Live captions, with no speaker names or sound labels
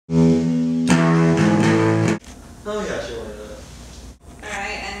Oh yeah, sure, why not?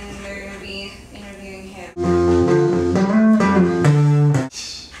 Alright, and we're going to be interviewing him.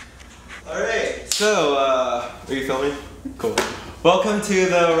 Alright, so, are you filming? Cool. Welcome to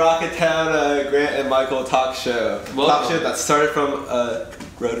the Rocketown Grant and Michael talk show. Talk show that started from a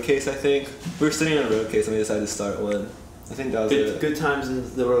road case, I think. We were sitting in a road case and we decided to start one. I think that was good times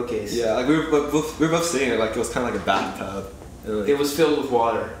in the road case. Yeah, like we were both sitting in it like it was kind of like a bathtub. And, like, it was filled with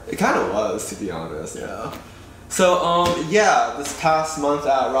water. It kind of was, to be honest. Yeah. So yeah, this past month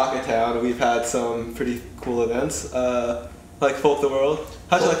at Rocketown we've had some pretty cool events. Like Folk the World.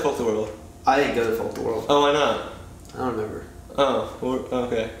 How'd you like Folk the World? I didn't go to Folk the World. Oh, why not? I don't remember. Oh,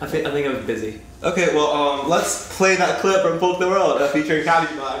 okay. I think I was busy. Okay, well, let's play that clip from Folk the World featuring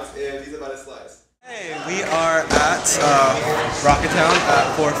Happy Box and Pizza by the Slice. Hey, we are at Rocketown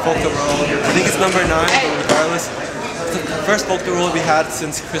for Folk the World. I think it's number 9, but regardless, it's the first Folk the World we had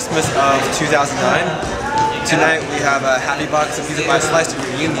since Christmas of 2009. Tonight we have Happy Box and Pizza by the Slice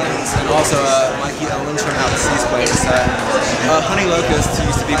reunions, and also Mikey Owens from Out the Seas playing the set. Honey Locust, who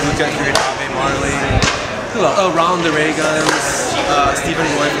used to be Blue Country and Ave Marley. Who else? Oh, Ron the Ray Guns, Stephen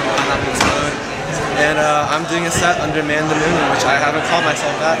Roy from Pineapple Explode. And I'm doing a set under Man the Moon, which I haven't called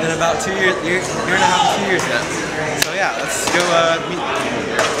myself that in about 2 years, year and a half, 2 years now. So yeah, let's go meet.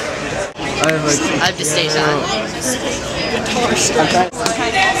 I have to stay on.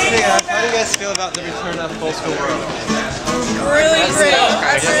 Hey guys, how do you guys feel about the return of Folk the World? Really great.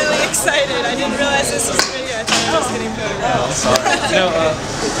 I'm really excited. I didn't realize this was a video. I thought I was getting photographed. Oh, sorry. No,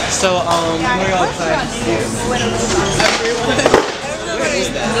 so, who are y'all excited to see? Everyone.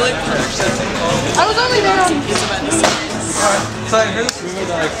 Really pumped. I was only there on Pizza by the Slice. So I heard this rumor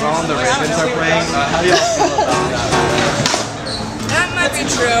that like Ron the Ravens are playing. How do y'all feel about that? That might be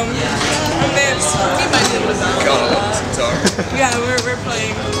true. We might be able to yeah, we're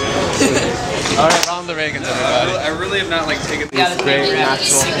playing. Alright, Ron the Ravens, everybody. I really have not like taken these great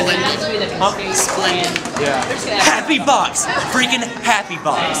natural. Yeah. Happy Box! Freaking Happy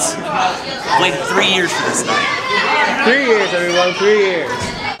Box! Waited 3 years for this night. 3 years, everyone, 3 years.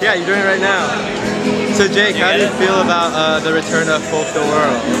 Yeah, you're doing it right now. So Jake, how do you feel about the return of Folk the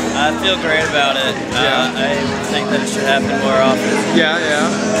World? I feel great about it. I think that it should happen more often. Yeah.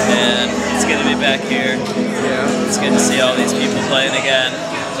 And it's good to be back here. Yeah. It's good to see all these people playing again.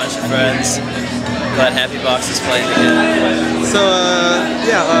 A bunch of friends. Glad Happy Box is playing again. So,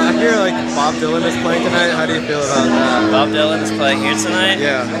 I hear like Bob Dylan is playing tonight. How do you feel about that? Bob Dylan is playing here tonight?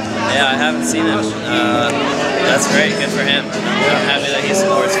 Yeah. Yeah, I haven't seen him. That's great. Good for him. I'm happy that he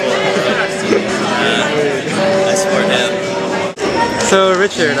supports Folk the World. I support him. So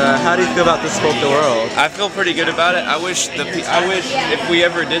Richard, how do you feel about this Folk the World? I feel pretty good about it. I wish if we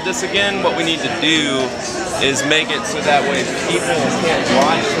ever did this again, what we need to do is make it so that way people can't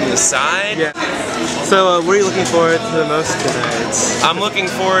watch from the side. Yeah. So what are you looking forward to the most tonight? I'm looking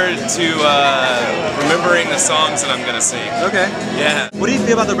forward to remembering the songs that I'm gonna sing. Okay. Yeah. What do you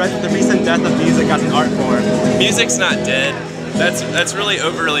feel about the recent death of music as an art form? Music's not dead. That's really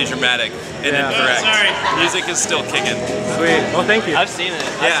overly dramatic and incorrect. Sorry. Music is still kicking. Sweet. Well, thank you. I've seen it.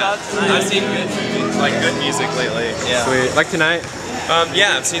 Yeah. I saw it tonight. I've seen good music lately. Yeah. Sweet. Like tonight?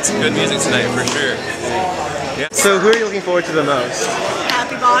 Yeah, I've seen some good music tonight for sure. Yeah. So who are you looking forward to the most?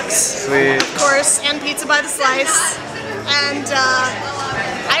 Happy Box. Sweet. Of course, and Pizza by the Slice. And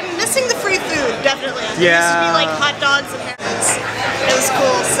I'm missing the free food, definitely. There used to be like hot dogs and hamburgers. It was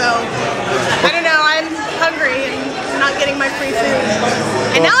cool, so I don't know, I'm hungry and not getting my free food.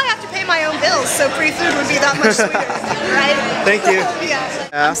 And now I have to pay my own bills, so free food would be that much sweeter, right? Thank you. Yeah.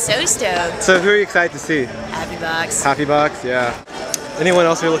 I'm so stoked. So who are you excited to see? Happy Box. Happy Box, yeah. Anyone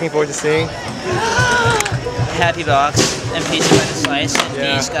else you're looking forward to seeing? Happy Box and Pizza by the Slice and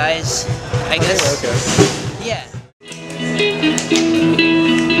these guys, I guess. Okay. Yeah.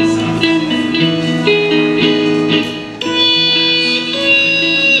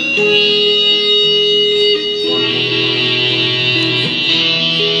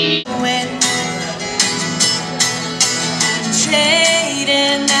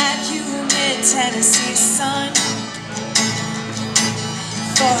 Tennessee sun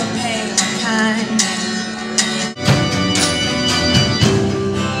for a pale kind.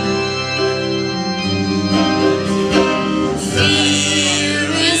 Feel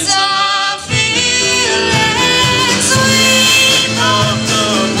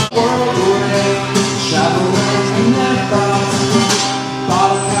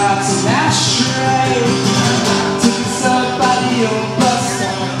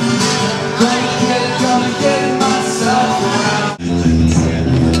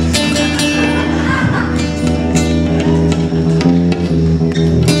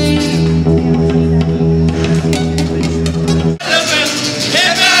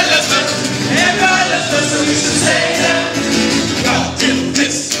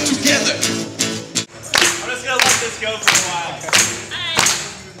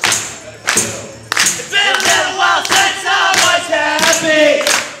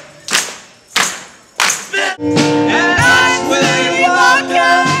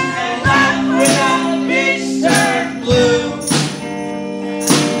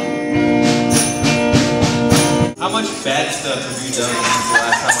bad stuff have you done since the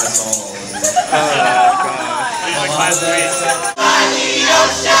last time I saw all of you? Oh my god. I need your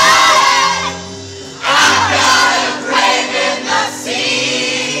shine. I've got a grave in the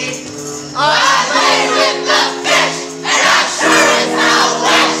sea. I play with the fish, and I sure as hell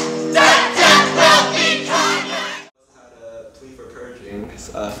wish that death will be coming. Had a Plea for Purging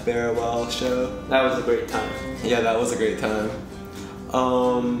farewell show. That was a great time. Yeah, that was a great time.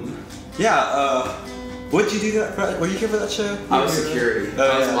 What'd you do that? Were you here for that show? I was security.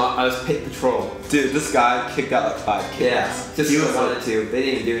 I was pit patrol. Dude, this guy kicked out like 5 kids. Yeah, just he wanted to. They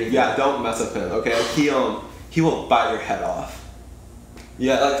didn't do anything. Yeah, don't mess with him, okay? He will bite your head off.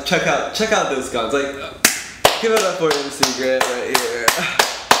 Yeah, like check out those guns. Like, give it up for MC Grant right here.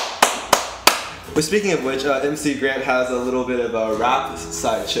 But speaking of which, MC Grant has a little bit of a rap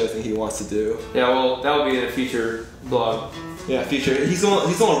side show thing he wants to do. Yeah, well, that will be in a future vlog. Yeah, future. He's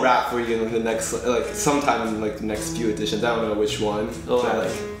gonna rap for you in the next, like, sometime in like the next few editions. I don't know which one, but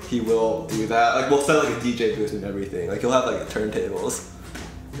like he will do that. Like, we'll set like a DJ booth and everything. Like, he'll have like turntables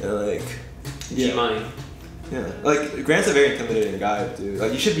and like G-Money. Yeah, like Grant's a very intimidating guy, dude.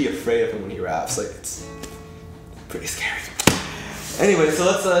 Like, you should be afraid of him when he raps. Like, it's pretty scary. Anyway, so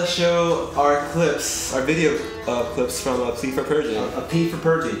let's show our clips, our video clips from Plea for Purging. A Plea for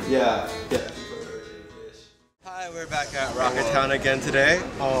Purging. Yeah. Hi, we're back at Rocketown again today.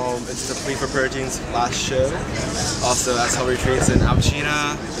 It's the Plea for Purging's last show. Also, Asshole Retreats in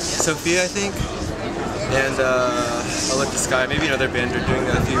Alcina, Sofia, I think. And Olympus Sky, maybe another band are doing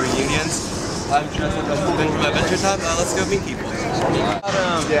a few reunions. I'm dressed up as from Adventure Time. Let's go meet people.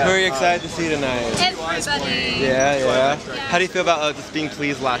 Who are you excited to see tonight? Everybody. Yeah. How do you feel about this being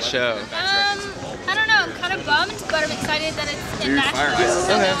Plea's last show? I don't know. I'm kind of bummed, but I'm excited that it's in Nashville.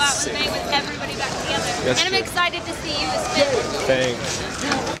 So go out and bang with everybody back together. That's and I'm excited to see you spin.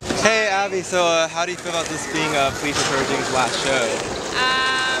 Thanks. Hey Abby, so how do you feel about this being Plea for Purging's last show?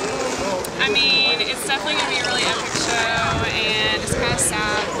 I mean, it's definitely going to be a really epic show, and it's kind of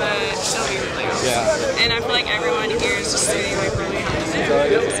sad, but it'll be really awesome. Yeah. And I feel like everyone here is just doing like really hard.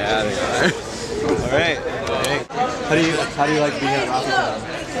 Yeah, they are. All right. Hey. How do you like being at Rocketown?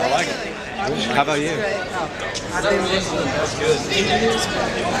 I like it. How about you?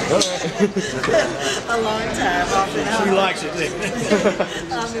 A long time off and on. She likes it.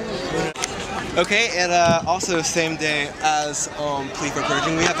 Okay, and also same day as Plea for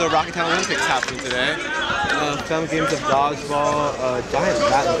Purging, we have the Rocketown Olympics happening today. Some games of dodgeball, giant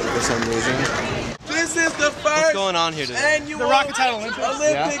badminton for some reason. This is the first What's going on here today? annual the Rocketown Olympics of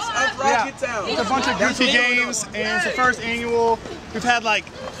Rocketown. It's a bunch of goofy games, and it's the first annual. We've had like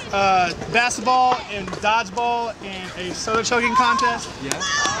basketball and dodgeball and a soda chugging contest,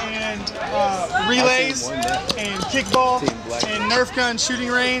 and relays and kickball and Nerf gun shooting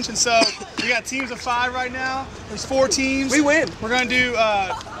range. And so we got teams of 5 right now. There's 4 teams. We win. We're gonna do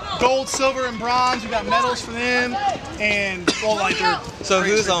gold, silver, and bronze. We got medals for them, and well, like they're. So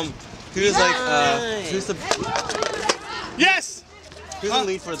who's the Yes. Who's the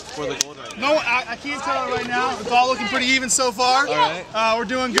lead for the gold right now? No, I can't tell it right now. It's all looking pretty even so far. All right. We're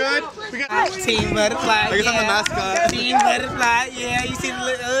doing good. We got Team Butterfly. I guess I'm the mascot. Team Butterfly. Yeah, you see the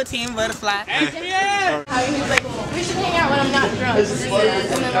little Team Butterfly. He's like, we should hang out when I'm not drunk.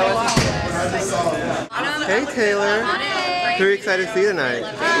 Hey Taylor. Who are you excited to see tonight?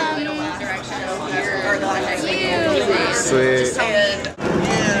 Sweet.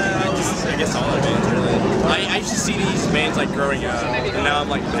 I guess all the bands really. I used to see these bands like growing up, and now I'm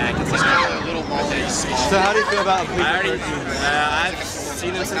like back. It's like a little more days. So how do you feel about I've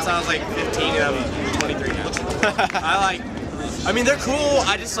seen them since I was like 15, and I'm 23 now. I mean, they're cool.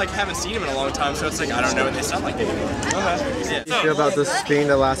 I just like haven't seen them in a long time, so it's like I don't know what they sound like anymore. Okay. How do you feel about this being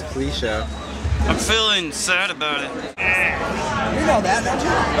the last Plea show? I'm feeling sad about it. You know that, don't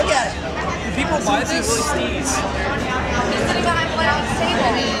you? Look at it. People buy these really steez. He's sitting behind one on the table.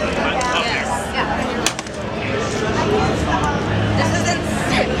 This isn't.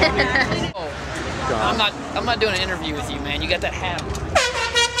 I'm not doing an interview with you, man. You got that hat.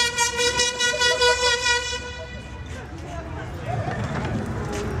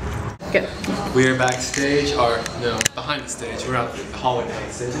 Okay. We are backstage, or no, behind the stage. We're out the hallway behind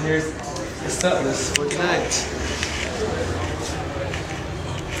the stage, and here's the set list for tonight.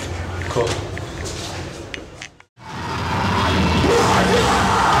 Cool.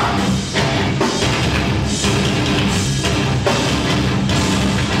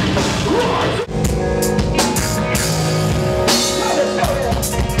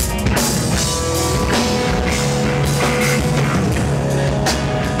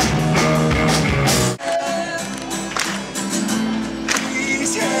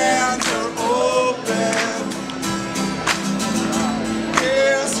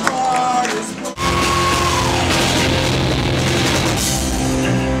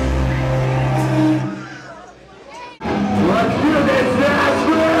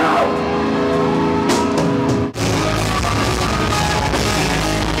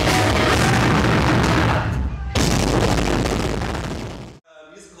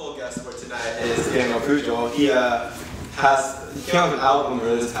 past, he came out with an album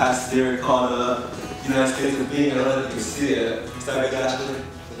this past year called United States of Being. I don't know if you can see it. Is that right, Ashley?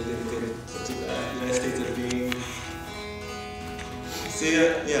 United States of Being. See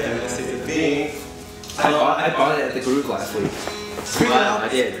it? Yeah, United States of Being. I bought it at the group last week. I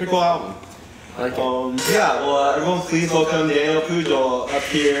did. Pretty cool album. I like it. Yeah, well, everyone please welcome Daniel Pujol up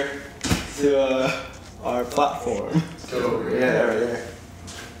here to our platform. Over here. Yeah, right there.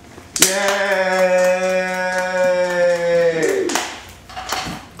 Yay!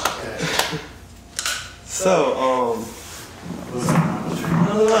 So,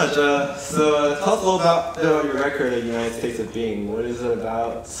 not much. Tell us a little about your record, The United States of Being. What is it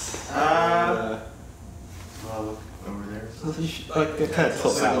about? Well, over there. Like, kind of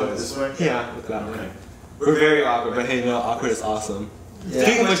tilt that way. This way? Yeah, look that way. We're very awkward, but hey, you know, awkward is awesome. Yeah.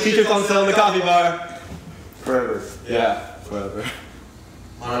 Speaking of which, teachers on sale in the coffee bar. Forever. Yeah, forever.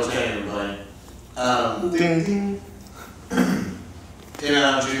 Miles Cheng, everybody. Ding ding. Came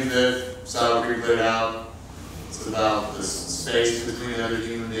out June 5th, Sour Creek put it out. It's about the space between other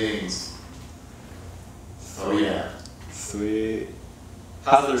human beings. Oh yeah. Sweet.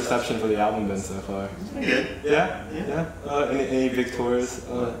 How's the reception for the album been so far? Pretty good. Yeah? Yeah? Any big tours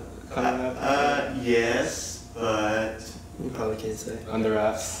coming up? Yes, but You probably can't say. Under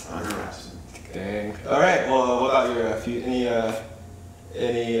wraps. under wraps. Dang. Alright, well, what about your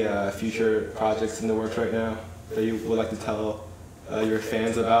any future projects in the works right now that you would like to tell your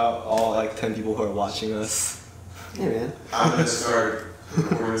fans about? All like 10 people who are watching us. Yeah, man. I'm gonna start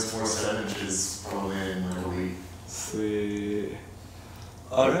recording some more 7 inches probably in like a week. Sweet.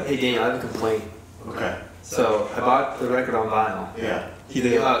 Alright. Hey Daniel, I have a complaint. Okay. So I bought the record on vinyl. Yeah. You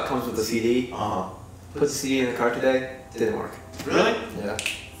know how it comes with the CD? Uh-huh. Put the CD in the car today, didn't work. Really? Yeah.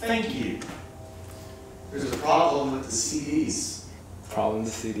 Thank you. There's a problem with the CDs. Problem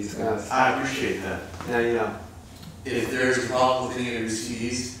with the CDs, guys. I appreciate that. Now you know. If there's a problem with any of your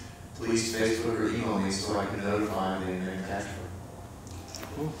CDs, please Facebook or email me so I can notify them and catch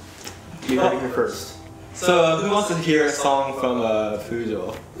them. You heard it here first. So, who wants to hear a song from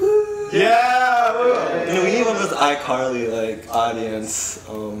Pujol? Yeah! You know, we need one of those iCarly like audience.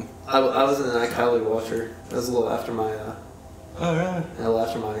 I was an iCarly watcher. That was a little after my. Oh really? A little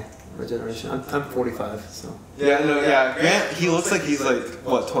after my generation. I'm 45, so. Yeah, no, yeah. Grant, he looks like he's like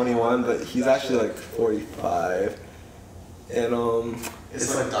what 21, but he's actually like 45. And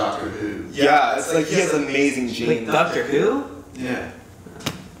It's like Doctor Who. Yeah, it's like he has amazing genes. Like Doctor Who? Yeah.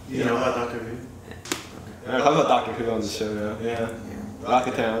 You know about Doctor Who? I'm talking about Doctor Who on the show now. Yeah.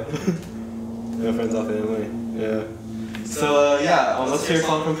 Rocketown. No friends, all family. Yeah. So yeah, let's hear a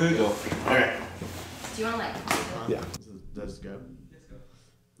song from Pujol. Okay. Do you want to like? Yeah. Let's go.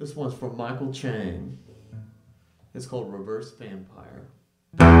 This one's from Michael Cheng. It's called Reverse Vampire.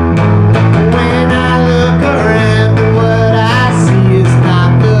 When I look around, what I see is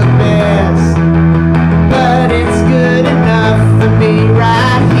not the best, but it's good enough for me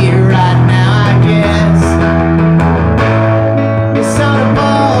right here, right now, I guess. It's sort of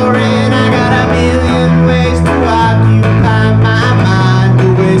boring, I got a million ways to occupy my mind, to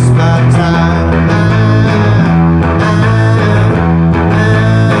waste my time.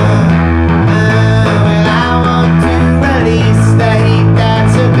 Well, I want to release the heat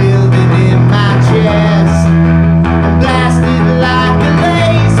that's a building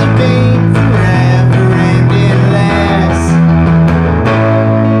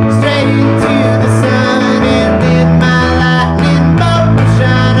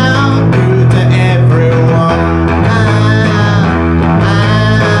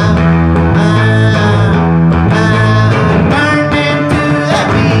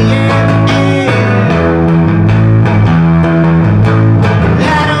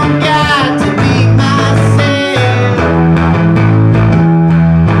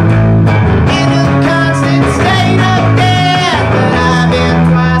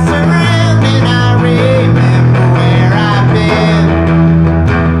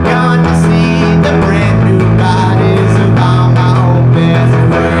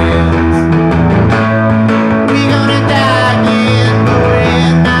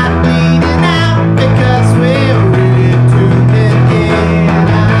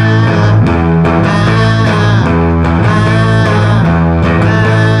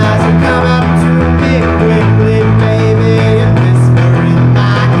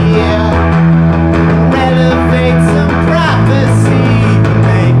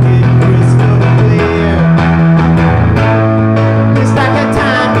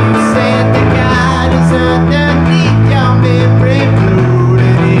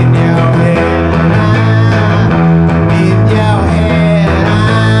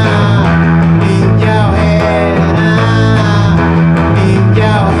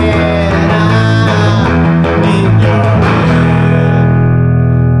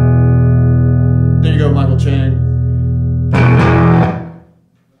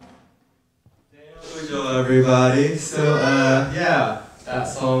Pujol, everybody. So, yeah, that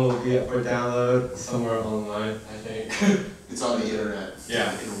song will be up for download somewhere online, I think. It's on the internet.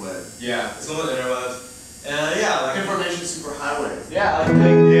 Yeah. Interweb. Yeah, it's on the interweb. And yeah, like Information superhighway. yeah, I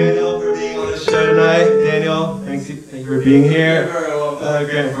thank Daniel for being on the show tonight. Daniel, thank you for being here.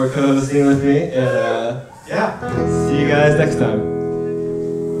 Grant for co-hosting with me. And yeah, see you guys next time.